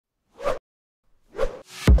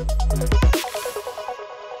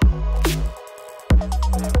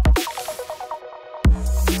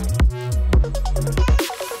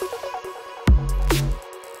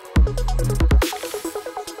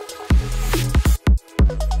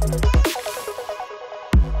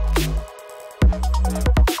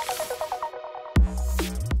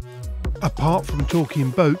from talking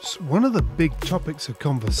boats, one of the big topics of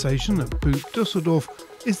conversation at Boot Düsseldorf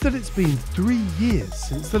is that it's been 3 years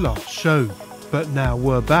since the last show. But now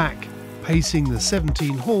we're back, pacing the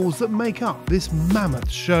 17 halls that make up this mammoth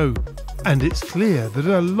show. And it's clear that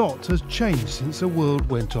a lot has changed since the world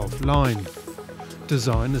went offline.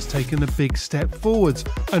 Design has taken a big step forwards,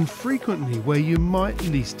 and frequently where you might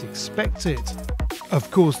least expect it. Of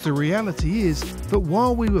course, the reality is that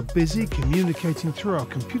while we were busy communicating through our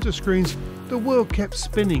computer screens, the world kept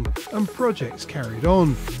spinning and projects carried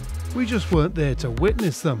on. We just weren't there to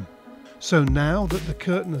witness them. So now that the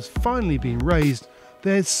curtain has finally been raised,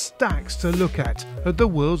 there's stacks to look at the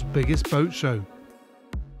world's biggest boat show.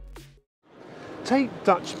 Take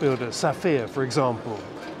Dutch builder Saffir, for example.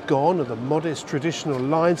 Gone are the modest traditional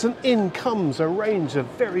lines, and in comes a range of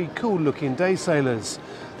very cool looking day sailors.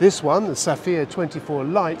 This one, the Saffir 24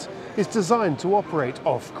 Lite, is designed to operate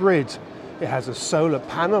off-grid. It has a solar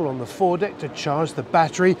panel on the foredeck to charge the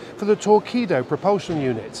battery for the torpedo propulsion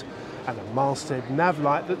unit, and a masthead nav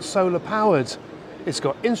light that's solar powered. It's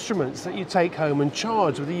got instruments that you take home and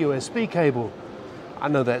charge with a USB cable. I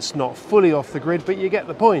know that's not fully off the grid, but you get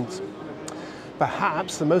the point.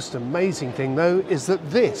 Perhaps the most amazing thing though is that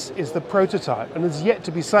this is the prototype and has yet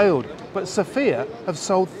to be sailed, but Saffir have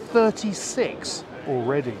sold 36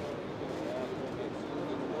 already.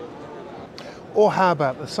 Or how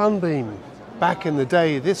about the Sunbeam? Back in the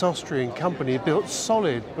day, this Austrian company built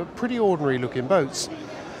solid but pretty ordinary looking boats.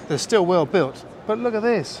 They're still well built, but look at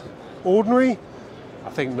this. Ordinary? I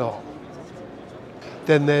think not.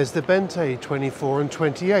 Then there's the Bente 24 and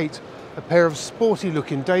 28, a pair of sporty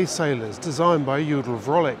looking day sailors designed by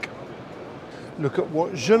Vrolic. Look at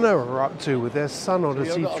what Jeanneau are up to with their Sun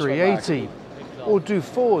Odyssey 380, or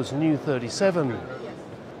Dufour's new 37.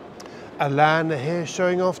 Elan are here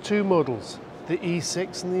showing off two models, the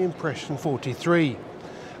E6 and the Impression 43,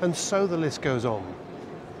 and so the list goes on.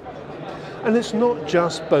 And it's not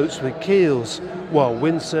just boats with keels. While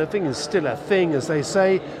windsurfing is still a thing, as they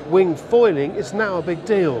say, wing foiling is now a big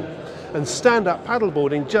deal. And stand-up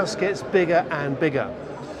paddleboarding just gets bigger and bigger.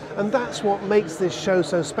 And that's what makes this show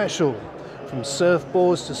so special. From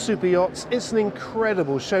surfboards to super yachts, it's an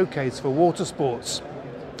incredible showcase for water sports.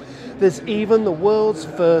 There's even the world's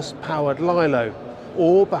first powered Lilo,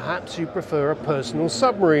 or perhaps you prefer a personal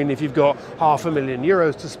submarine if you've got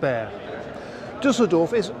 €500,000 to spare.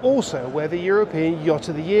 Dusseldorf is also where the European Yacht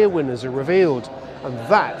of the Year winners are revealed, and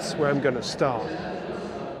that's where I'm going to start.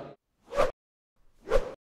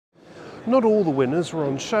 Not all the winners were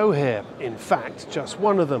on show here. In fact, just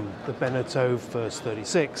one of them, the Beneteau First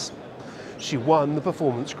 36. She won the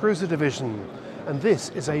Performance Cruiser division. And this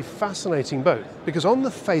is a fascinating boat because on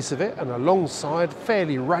the face of it and alongside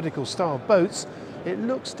fairly radical style boats, it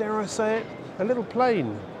looks, dare I say it, a little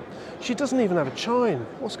plain. She doesn't even have a chine.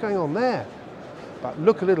 What's going on there? But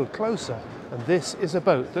look a little closer and this is a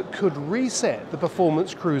boat that could reset the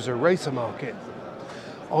Performance Cruiser racer market.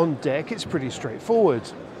 On deck it's pretty straightforward.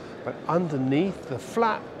 But underneath, the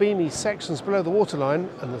flat, beamy sections below the waterline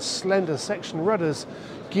and the slender section rudders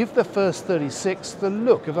give the First 36 the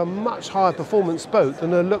look of a much higher performance boat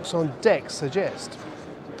than her looks on deck suggest.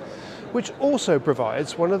 Which also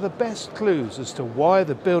provides one of the best clues as to why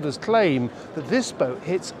the builders claim that this boat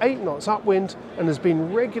hits 8 knots upwind and has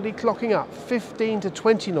been regularly clocking up 15 to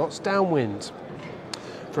 20 knots downwind.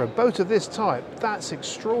 For a boat of this type, that's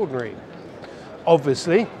extraordinary.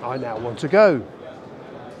 Obviously, I now want to go.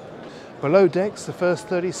 Below decks, the First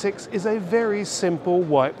 36 is a very simple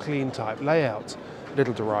wipe clean type layout,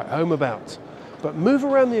 little to write home about. But move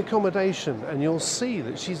around the accommodation and you'll see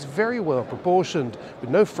that she's very well proportioned,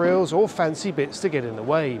 with no frills or fancy bits to get in the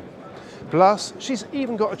way. Plus, she's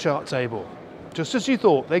even got a chart table, just as you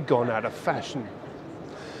thought they'd gone out of fashion.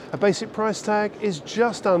 A basic price tag is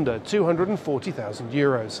just under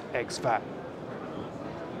 €240,000 ex-VAT.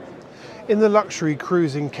 In the luxury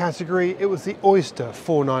cruising category, it was the Oyster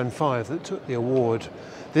 495 that took the award.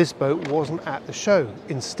 This boat wasn't at the show.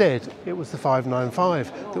 Instead, it was the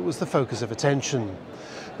 595 that was the focus of attention.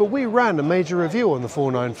 But we ran a major review on the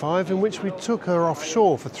 495 in which we took her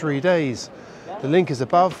offshore for 3 days. The link is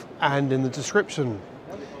above and in the description.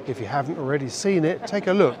 If you haven't already seen it, take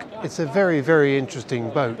a look. It's a very, very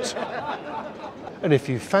interesting boat. And if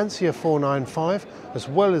you fancy a 495, as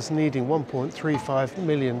well as needing £1.35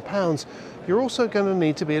 million, you're also going to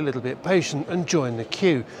need to be a little bit patient and join the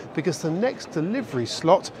queue, because the next delivery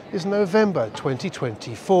slot is November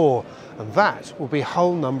 2024, and that will be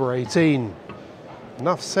hull number 18.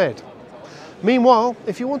 Enough said. Meanwhile,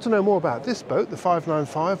 if you want to know more about this boat, the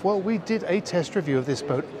 595, well, we did a test review of this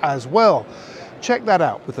boat as well. Check that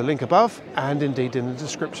out with the link above and indeed in the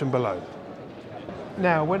description below.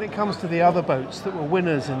 Now, when it comes to the other boats that were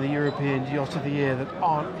winners in the European Yacht of the Year that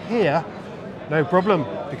aren't here, no problem,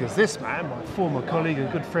 because this man, my former colleague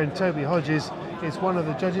and good friend Toby Hodges, is one of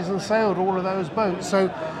the judges and sailed all of those boats. So,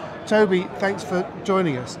 Toby, thanks for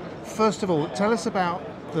joining us. First of all, tell us about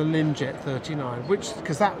the Linjett 39,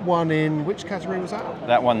 because that won in, which category was that?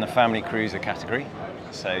 That won the family cruiser category.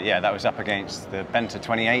 So yeah, that was up against the Bente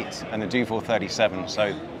 28 and the Dufour 37.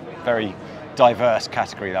 So very diverse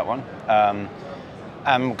category, that one.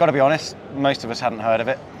 Got to be honest, most of us hadn't heard of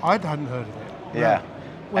it. I hadn't heard of it. Yeah. No.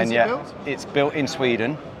 Where's it built? It's built in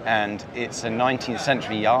Sweden, and it's a 19th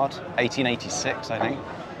century yard, 1886, I think.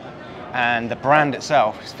 And the brand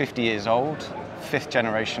itself is 50 years old, 5th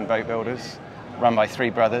generation boat builders, run by 3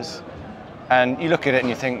 brothers. And you look at it and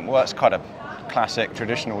you think, well, it's quite a classic,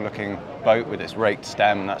 traditional looking boat with its raked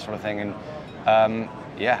stem and that sort of thing. And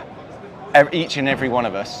yeah, each and every one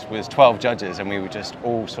of us was 12 judges, and we were just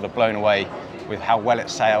all sort of blown away with how well it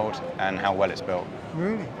sailed and how well it's built.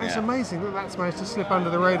 Really? It's amazing that that's managed to slip under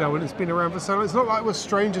the radar when it's been around for so long. It's not like we're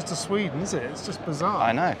strangers to Sweden, is it? It's just bizarre.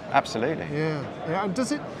 I know, absolutely. Yeah, yeah. And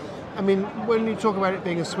does it, I mean, when you talk about it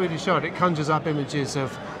being a Swedish yacht, it conjures up images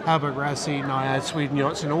of Ecoracer, Naiad, Sweden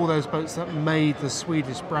Yachts, and all those boats that made the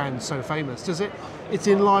Swedish brand so famous. Does it? It's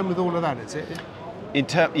in line with all of that, is it? In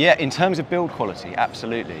terms of build quality,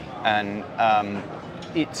 absolutely. And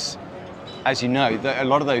it's, as you know, a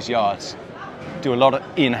lot of those yards do a lot of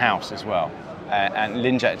in-house as well. And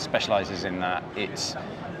Linjett specialises in that. It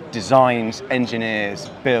designs, engineers,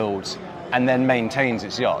 builds, and then maintains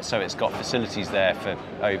its yacht. So it's got facilities there for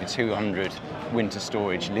over 200 winter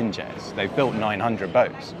storage Linjetts. They've built 900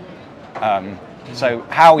 boats. So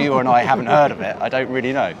how you and I haven't heard of it, I don't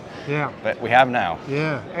really know. Yeah. But we have now.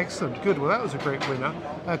 Yeah, excellent. Good. Well, that was a great winner.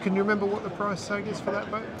 Can you remember what the price tag is for that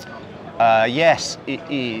boat? Yes, it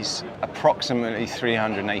is approximately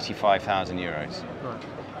 385,000 euros. Right.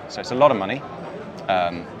 So it's a lot of money,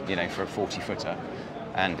 you know, for a 40-footer.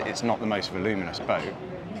 And it's not the most voluminous boat,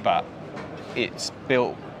 but it's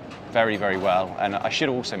built very, very well. And I should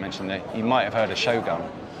also mention that you might have heard of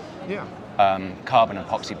Sheahan. Yeah. Carbon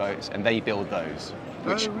epoxy boats, and they build those,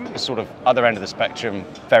 which really? is sort of other end of the spectrum,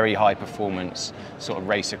 very high performance, sort of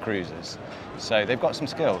racer cruisers. So they've got some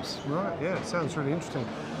skills. Right, yeah, it sounds really interesting.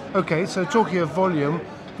 Okay, so talking of volume,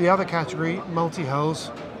 the other category, multi-hulls,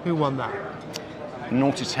 who won that?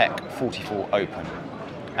 Nautitech 44 Open.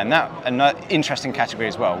 And that, another interesting category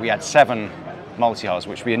as well. We had 7 multi-hulls,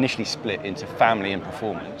 which we initially split into family and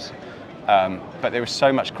performance. But there was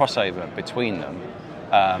so much crossover between them,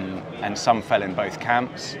 and some fell in both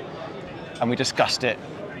camps. And we discussed it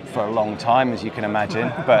for a long time, as you can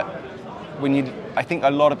imagine. But I think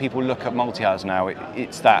a lot of people look at multi-hulls now,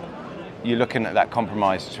 it's that you're looking at that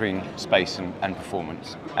compromise between space and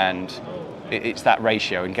performance. And it's that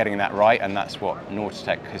ratio and getting that right, and that's what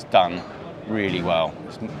Nautitech has done really well.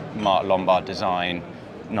 It's Mark Lombard design,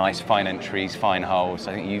 nice fine entries, fine hulls.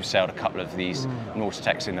 I think you've sailed a couple of these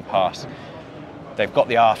Nautitechs in the past. They've got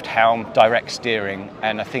the aft helm, direct steering,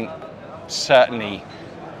 and I think certainly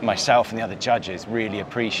myself and the other judges really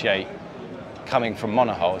appreciate coming from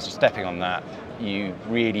monohulls, stepping on that, you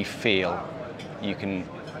really feel you can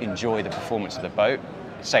enjoy the performance of the boat,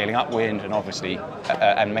 sailing upwind and obviously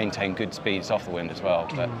and maintain good speeds off the wind as well.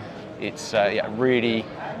 But it's a really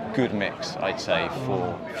good mix, I'd say,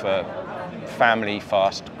 for family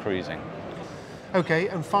fast cruising. Okay,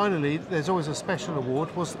 and finally, there's always a special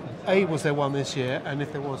award. Was there one this year, and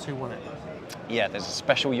if there was, who won it? Yeah, there's a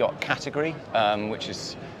special yacht category, which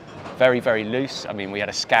is very, very loose. I mean, we had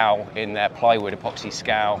a scow in there, plywood epoxy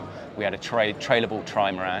scow. We had a trailable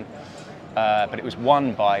trimaran, but it was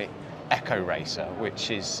won by Ecoracer,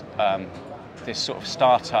 which is this sort of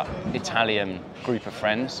start-up Italian group of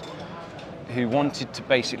friends who wanted to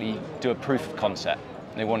basically do a proof of concept.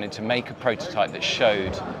 They wanted to make a prototype that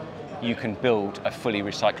showed you can build a fully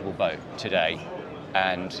recyclable boat today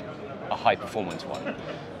and a high-performance one.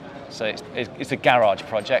 So it's a garage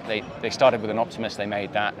project. They started with an Optimus, they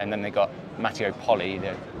made that, and then they got Matteo Poli,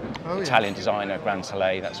 the Italian designer, Grand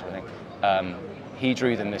Soleil, that sort of thing. He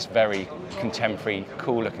drew them this very contemporary,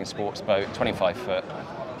 cool-looking sports boat, 25 foot.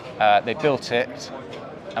 They built it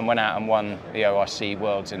and went out and won the ORC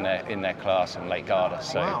Worlds in their class in Lake Garda.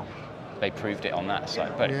 So they proved it on that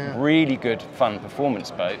side. But really good, fun performance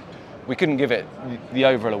boat. We couldn't give it the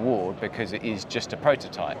overall award because it is just a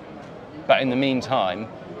prototype. But in the meantime,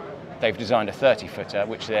 they've designed a 30-footer,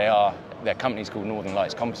 which their company's called Northern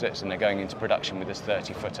Lights Composites, and they're going into production with this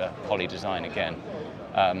 30-footer poly design again.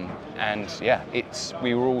 And yeah,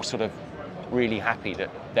 we were all sort of really happy that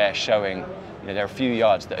they're showing, there are a few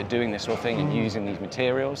yards that are doing this sort of thing and using these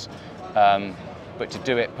materials. But but to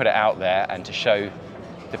do it, put it out there, and to show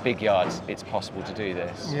the big yards it's possible to do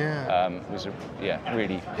this was a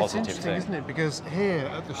really positive it's interesting, thing. Isn't it? Because here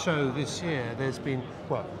at the show this year, there's been,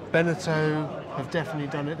 well, Beneteau have definitely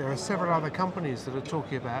done it. There are several other companies that are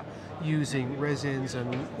talking about using resins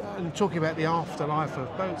and talking about the afterlife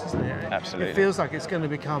of boats, isn't it? Absolutely. It feels like it's going to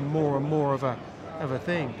become more and more of a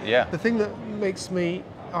thing. Yeah. The thing that makes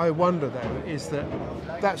I wonder though, is that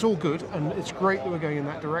that's all good and it's great that we're going in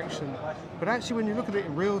that direction. But actually, when you look at it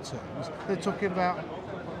in real terms, they're talking about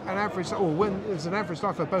an average, or when there's an average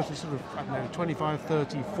life of a boat of sort of, I don't know, 25,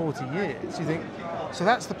 30, 40 years, you think, so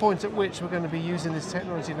that's the point at which we're going to be using this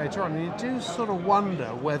technology later on. And you do sort of wonder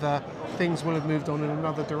whether things will have moved on in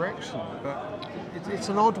another direction. But it's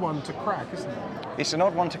an odd one to crack, isn't it? It's an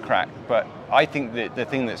odd one to crack, but I think that the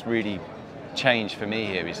thing that's really changed for me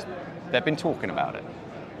here is they've been talking about it,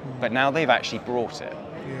 but now they've actually brought it.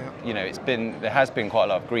 Yeah. You know, there has been quite a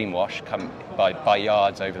lot of greenwash come by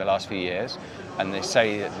yards over the last few years, and they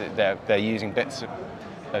say that they're using bits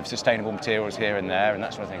of sustainable materials here and there and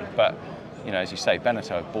that sort of thing. But you know, as you say,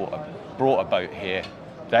 Beneteau have brought a boat here.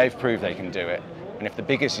 They've proved they can do it, and if the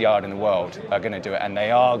biggest yard in the world are going to do it, and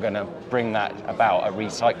they are going to bring that about, a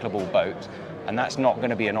recyclable boat, and that's not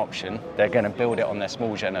going to be an option. They're going to build it on their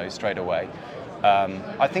small Jeanneau straight away.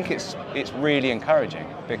 I think it's really encouraging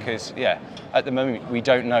because, at the moment we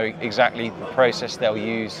don't know exactly the process they'll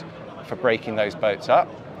use for breaking those boats up,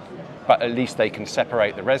 but at least they can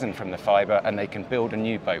separate the resin from the fibre and they can build a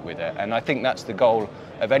new boat with it. And I think that's the goal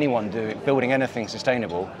of anyone building anything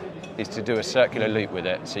sustainable, is to do a circular loop with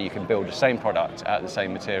it so you can build the same product out of the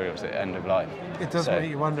same materials at the end of life. It does make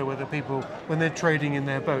you wonder whether people, when they're trading in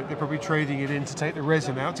their boat, they're probably trading it in to take the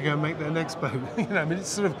resin out to go and make their next boat. You know, I mean, it's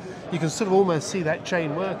sort of, you can sort of almost see that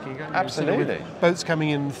chain working. Can't you? Absolutely. Sort of with boats coming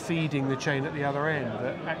in and feeding the chain at the other end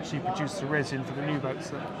that actually produce the resin for the new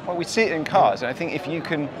boats. Well, we see it in cars, and I think if you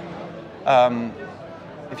can,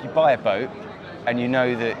 if you buy a boat and you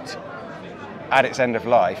know that at its end of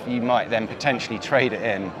life, you might then potentially trade it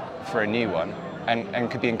in for a new one, and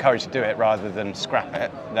could be encouraged to do it rather than scrap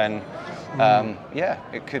it, then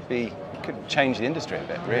it could change the industry a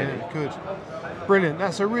bit, really. Yeah, it could. Brilliant.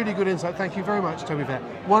 That's a really good insight. Thank you very much, Toby.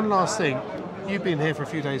 One last thing. You've been here for a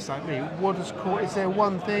few days like me. Is there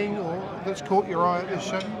one thing that's caught your eye at this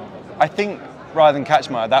show? I think rather than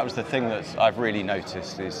catch my eye, that was the thing that I've really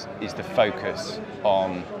noticed is the focus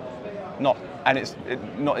on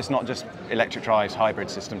it's not just electric drives,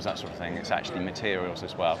 hybrid systems, that sort of thing. It's actually materials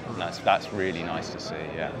as well, and that's really nice to see.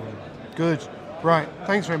 Yeah. Good. Right.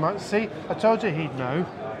 Thanks very much. See, I told you he'd know.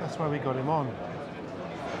 That's why we got him on.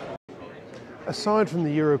 Aside from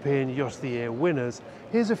the European Yacht of the Year winners,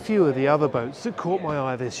 here's a few of the other boats that caught my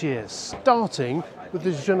eye this year, starting with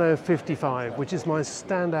the Jeanneau 55, which is my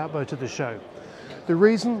standout boat of the show. The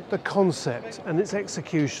reason, the concept and its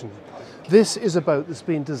execution. This is a boat that's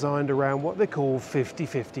been designed around what they call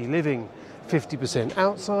 50-50 living, 50%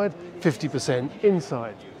 outside, 50%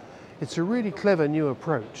 inside. It's a really clever new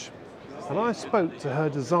approach. And I spoke to her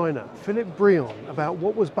designer, Philippe Briand, about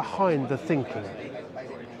what was behind the thinking.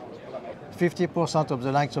 50% of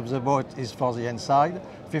the length of the boat is for the inside,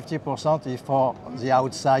 50% is for the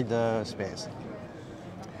outside space.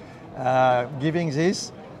 Giving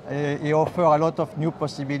this, it offers a lot of new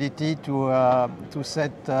possibility to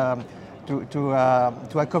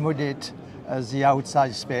accommodate the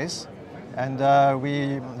outside space, and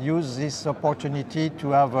we use this opportunity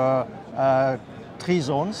to have 3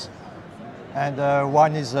 zones. And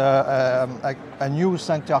one is a new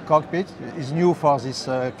center cockpit. It's new for this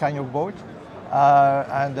kind of boat,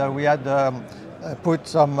 and we had put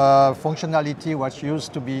some functionality what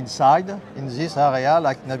used to be inside in this area,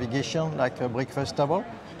 like navigation, like a breakfast table.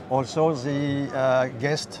 Also the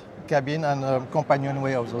guest cabin and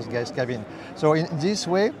companionway of those guest cabin. So in this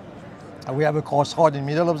way, we have a crossroad in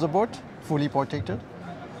the middle of the boat, fully protected,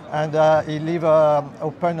 and it leaves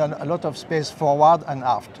open a lot of space forward and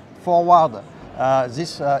aft. Forward,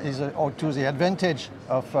 this is to the advantage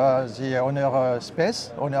of the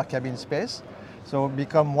owner cabin space. So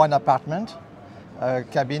become one apartment,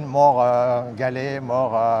 cabin more galley,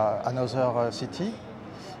 more another city.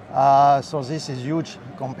 So this is huge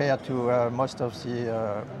compared to most of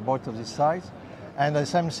the boats of this size. And the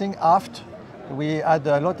same thing aft, we had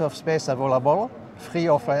a lot of space available, free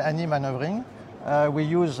of any maneuvering. We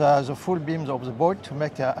use the full beams of the boat to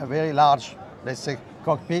make a very large, let's say,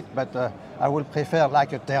 cockpit, but I would prefer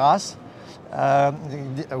like a terrace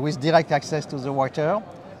with direct access to the water,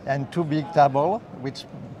 and 2 big tables, which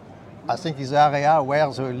I think is the area where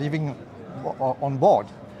the living on board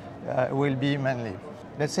will be mainly.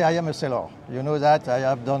 let's say I am a sailor. You know that I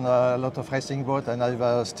have done a lot of racing boat, and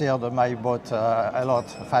I've steered my boat a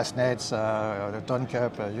lot, fast nets, the Ton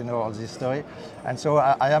Cup, you know all this story. And so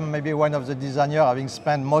I am maybe one of the designers having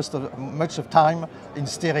spent much of time in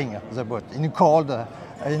steering the boat, in cold,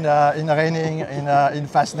 in raining, in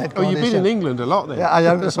fast net conditions. Oh, you've been in England a lot then? Yeah, I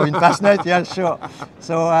am, so in fast net, yeah, sure.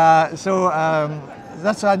 So,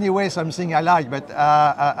 that's anyway something I like, but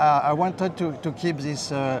I wanted to keep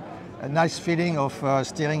this a nice feeling of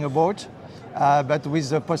steering a boat, but with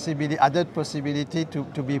the added possibility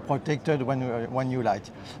to be protected when you light.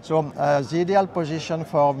 So the ideal position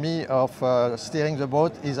for me of steering the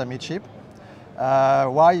boat is amidship.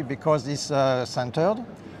 Why? Because it's centered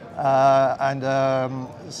and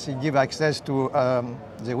she gives access to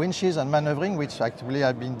the winches and maneuvering, which actually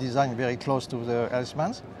have been designed very close to the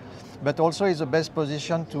helmsmans, but also is the best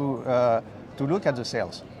position to look at the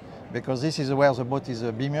sails, because this is where the boat is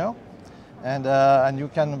a beamer. And you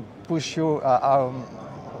can push you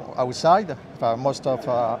outside, most of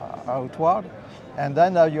outward, and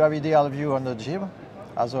then you have ideal view on the jib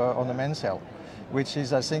as on the mainsail, which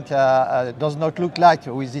is, I think, does not look like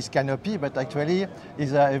with this canopy, but actually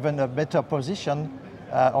is even a better position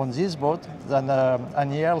on this boat than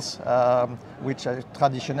any else, which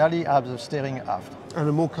traditionally have the steering aft. And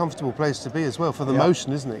a more comfortable place to be as well for the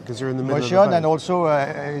motion, isn't it? Because you're in the middle motion of the boat. And also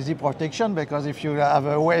easy protection, because if you have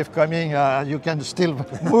a wave coming, you can still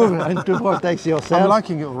move and to protect yourself. I'm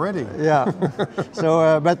liking it already. Yeah.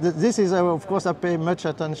 So, but this is, of course, I pay much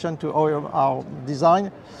attention to our design.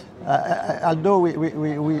 Although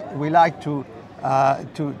we like to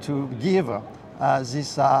give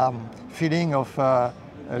this feeling of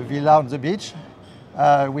villa on the beach,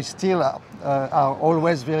 we still are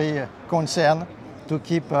always very concerned to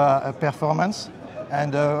keep performance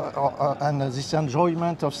and this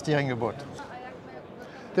enjoyment of steering a boat.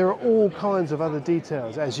 There are all kinds of other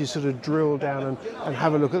details as you sort of drill down and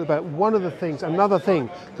have a look at the boat. Another thing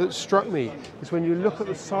that struck me is when you look at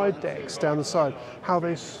the side decks down the side, how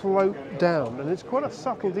they slope down. And it's quite a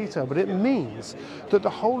subtle detail, but it means that the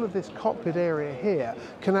whole of this cockpit area here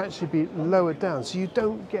can actually be lowered down. So you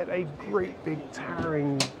don't get a great big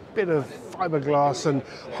towering bit of fiberglass and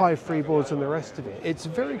high freeboards and the rest of it. It's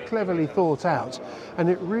very cleverly thought out, and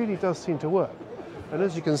it really does seem to work. And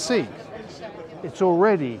as you can see, it's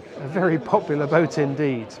already a very popular boat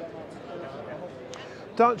indeed.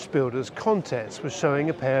 Dutch builders Contest was showing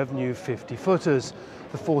a pair of new 50-footers,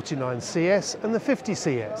 the 49CS and the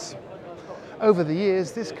 50CS. Over the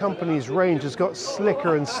years, this company's range has got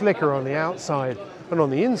slicker and slicker on the outside, and on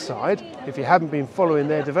the inside, if you haven't been following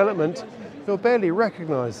their development, you'll barely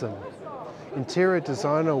recognise them. Interior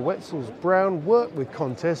designer Wetzel's Brown worked with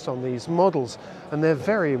Contest on these models, and they're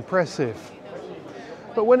very impressive.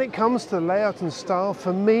 But when it comes to layout and style,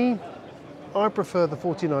 for me, I prefer the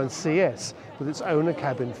 49CS with its owner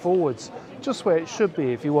cabin forwards, just where it should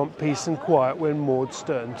be if you want peace and quiet when moored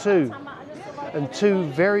stern to. And two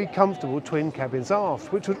very comfortable twin cabins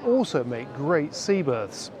aft, which would also make great sea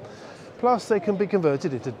berths. Plus they can be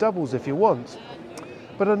converted into doubles if you want.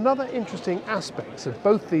 But another interesting aspect of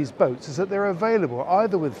both these boats is that they're available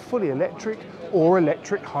either with fully electric or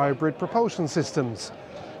electric hybrid propulsion systems.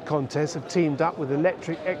 Contest have teamed up with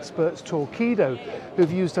electric experts Torqeedo,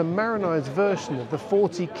 who've used a marinized version of the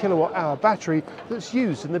 40 kilowatt-hour battery that's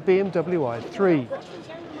used in the BMW i3.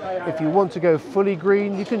 If you want to go fully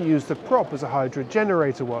green, you can use the prop as a hydro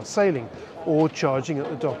generator while sailing or charging at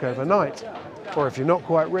the dock overnight. Or if you're not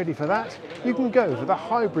quite ready for that, you can go for the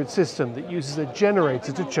hybrid system that uses a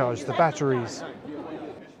generator to charge the batteries.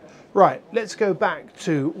 Right, let's go back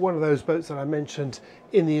to one of those boats that I mentioned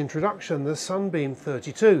in the introduction, the Sunbeam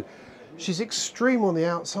 32. She's extreme on the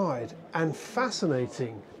outside and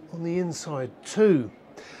fascinating on the inside too.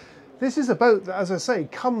 This is a boat that, as I say,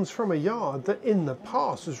 comes from a yard that in the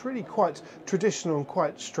past was really quite traditional and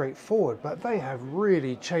quite straightforward, but they have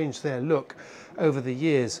really changed their look over the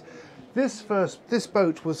years. This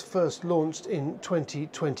boat was first launched in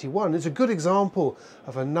 2021. It's a good example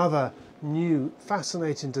of another new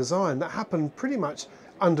fascinating design that happened pretty much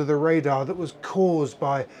under the radar that was caused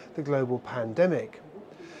by the global pandemic.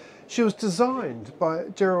 She was designed by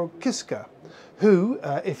Gerald Kiska, who,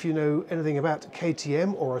 if you know anything about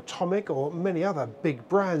KTM or Atomic or many other big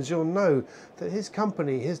brands, you'll know that his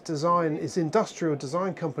company, his industrial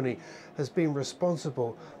design company, has been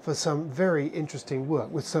responsible for some very interesting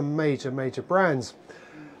work with some major brands.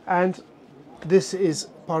 And this is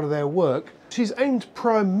part of their work. She's aimed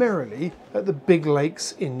primarily at the big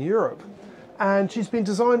lakes in Europe, and she's been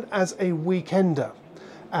designed as a weekender.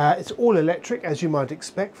 It's all electric, as you might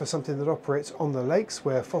expect for something that operates on the lakes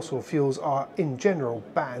where fossil fuels are in general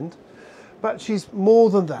banned. But she's more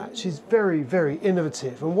than that. She's very, very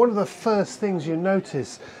innovative. And one of the first things you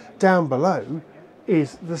notice down below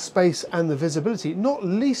is the space and the visibility. Not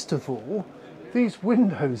least of all, these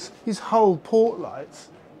windows, these hull port lights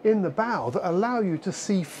in the bow that allow you to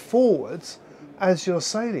see forwards as you're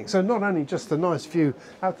sailing. So not only just the nice view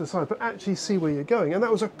out the side, but actually see where you're going. And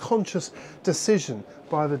that was a conscious decision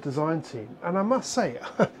by the design team. And I must say,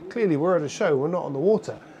 clearly we're at a show, we're not on the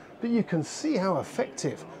water, but you can see how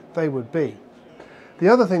effective they would be. The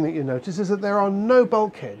other thing that you notice is that there are no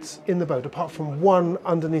bulkheads in the boat, apart from one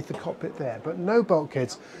underneath the cockpit there, but no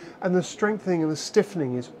bulkheads. And the strengthening and the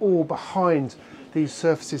stiffening is all behind these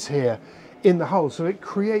surfaces here in the hull. So it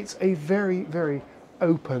creates a very, very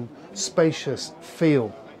open, spacious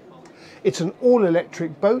feel. It's an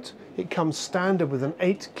all-electric boat. It comes standard with an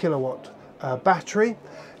 8 kilowatt battery.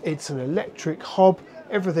 It's an electric hob.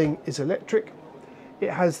 Everything is electric. It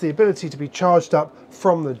has the ability to be charged up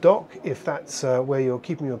from the dock if that's where you're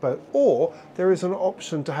keeping your boat, or there is an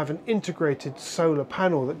option to have an integrated solar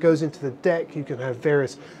panel that goes into the deck. You can have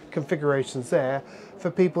various configurations there for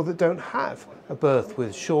people that don't have a berth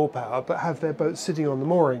with shore power but have their boat sitting on the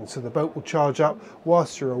mooring, so the boat will charge up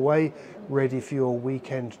whilst you're away, ready for your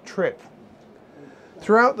weekend trip.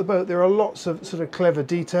 Throughout the boat there are lots of sort of clever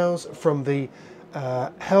details, from the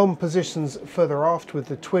helm positions further aft with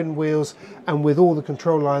the twin wheels and with all the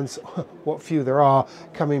control lines, what few there are,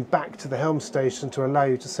 coming back to the helm station to allow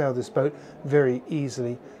you to sail this boat very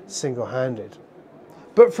easily single-handed.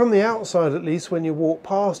 But from the outside, at least, when you walk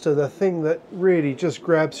past her, the thing that really just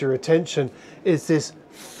grabs your attention is this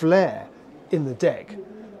flare in the deck.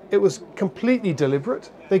 It was completely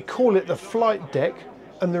deliberate. They call it the flight deck,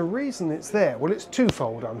 and the reason it's there, well, it's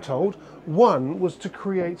twofold, I'm told. One was to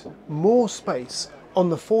create more space on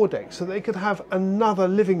the foredeck so they could have another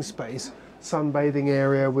living space, sunbathing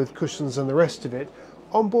area with cushions and the rest of it,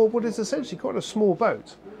 on board what is essentially quite a small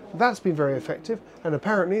boat. That's been very effective, and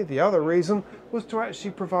apparently the other reason was to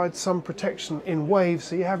actually provide some protection in waves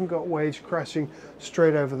so you haven't got waves crashing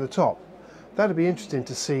straight over the top. That'd be interesting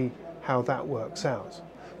to see how that works out.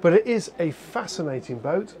 But it is a fascinating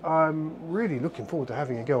boat. I'm really looking forward to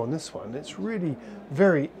having a go on this one. It's really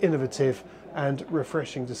very innovative and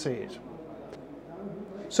refreshing to see it.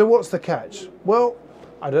 So what's the catch? Well,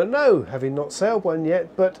 I don't know, having not sailed one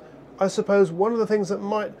yet, but I suppose one of the things that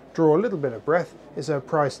might draw a little bit of breath is her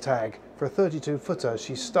price tag. For a 32-footer,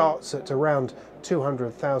 she starts at around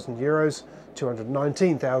 200,000 euros,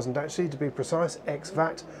 219,000 actually to be precise,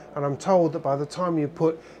 ex-VAT, and I'm told that by the time you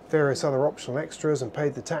put various other optional extras and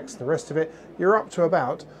paid the tax and the rest of it, you're up to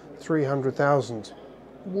about 300,000,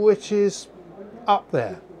 which is up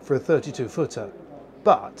there for a 32-footer,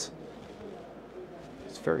 but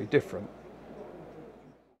it's very different.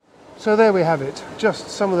 So there we have it, just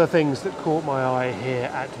some of the things that caught my eye here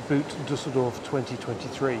at Boot Düsseldorf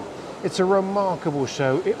 2023. It's a remarkable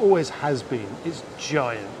show, it always has been. It's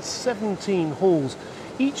giant, 17 halls,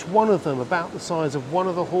 each one of them about the size of one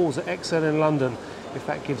of the halls at Excel in London, if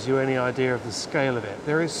that gives you any idea of the scale of it.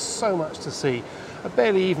 There is so much to see. I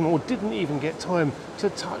barely even, or didn't even get time to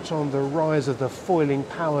touch on the rise of the foiling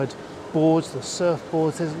powered boards, the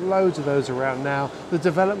surfboards. There's loads of those around now. The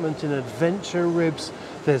development in adventure ribs,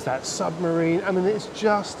 there's that submarine. I mean, it's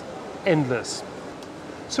just endless.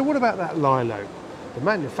 So what about that Lilo? The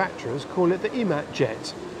manufacturers call it the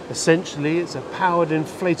Imatjet. Essentially, it's a powered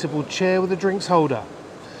inflatable chair with a drinks holder.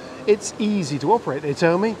 It's easy to operate, they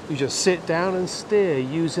tell me. You just sit down and steer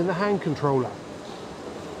using the hand controller.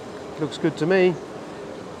 Looks good to me.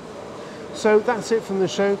 So that's it from the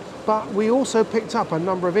show, but we also picked up a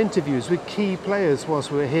number of interviews with key players whilst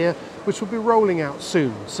we were here, which will be rolling out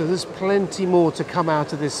soon. So there's plenty more to come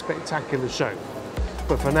out of this spectacular show.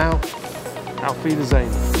 But for now, auf Wiedersehen.